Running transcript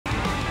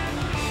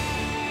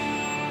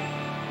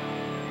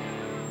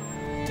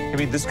I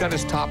mean, this gun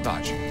is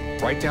top-notch,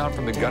 right down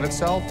from the gun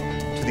itself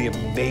to the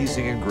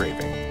amazing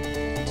engraving.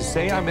 To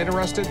say I'm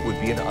interested would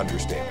be an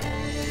understatement.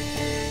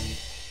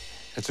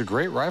 It's a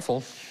great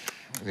rifle.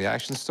 The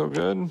action's still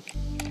good.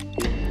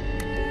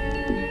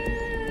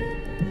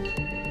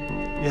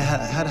 You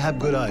had to have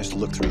good eyes to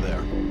look through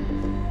there.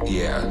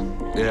 Yeah,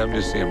 I'm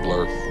just seeing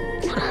blur.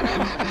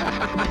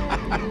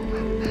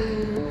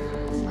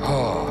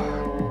 Oh,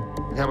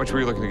 how much were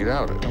you looking to get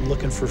out of it? I'm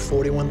looking for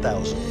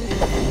 41,000.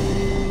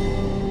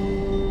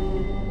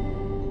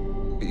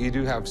 You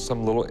do have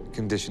some little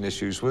condition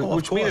issues,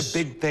 which mean a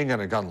big thing on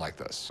a gun like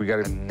this. We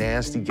got a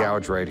nasty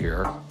gouge right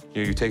here.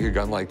 You take a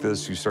gun like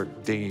this, you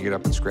start digging it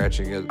up and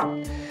scratching it.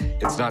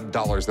 It's not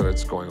dollars that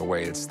it's going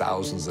away, it's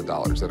thousands of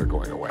dollars that are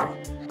going away.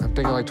 I'm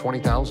thinking like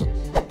 20,000.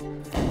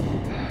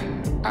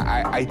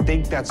 I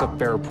think that's a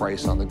fair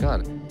price on the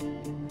gun.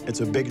 It's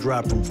a big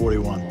drop from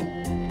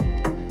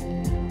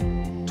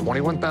 41.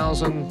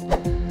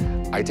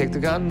 21,000. I take the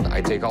gun, I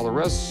take all the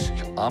risks.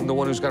 I'm the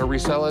one who's got to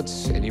resell it,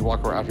 and you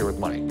walk around here with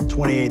money.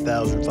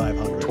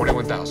 28,500.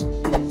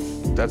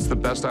 21,000. That's the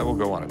best I will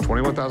go on it.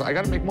 21,000. I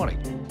got to make money.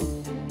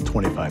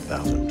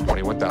 25,000.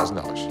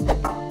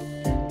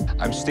 $21,000.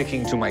 I'm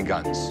sticking to my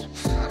guns.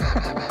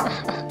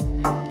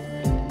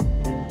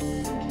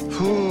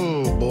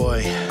 Oh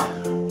boy,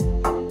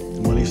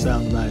 the money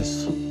sounds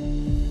nice.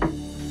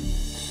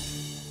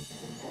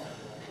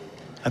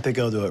 I think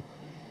I'll do it.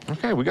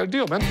 Okay, we got a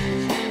deal, man.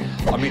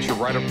 I'll meet you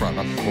right up front.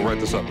 We'll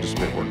write this up in just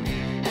a minute.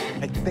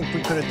 I think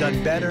we could have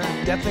done better.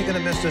 Definitely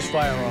gonna miss this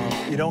firearm.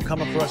 You don't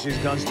come across these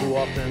guns too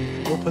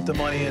often. We'll put the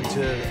money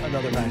into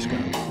another nice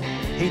gun.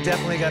 He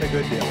definitely got a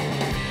good deal.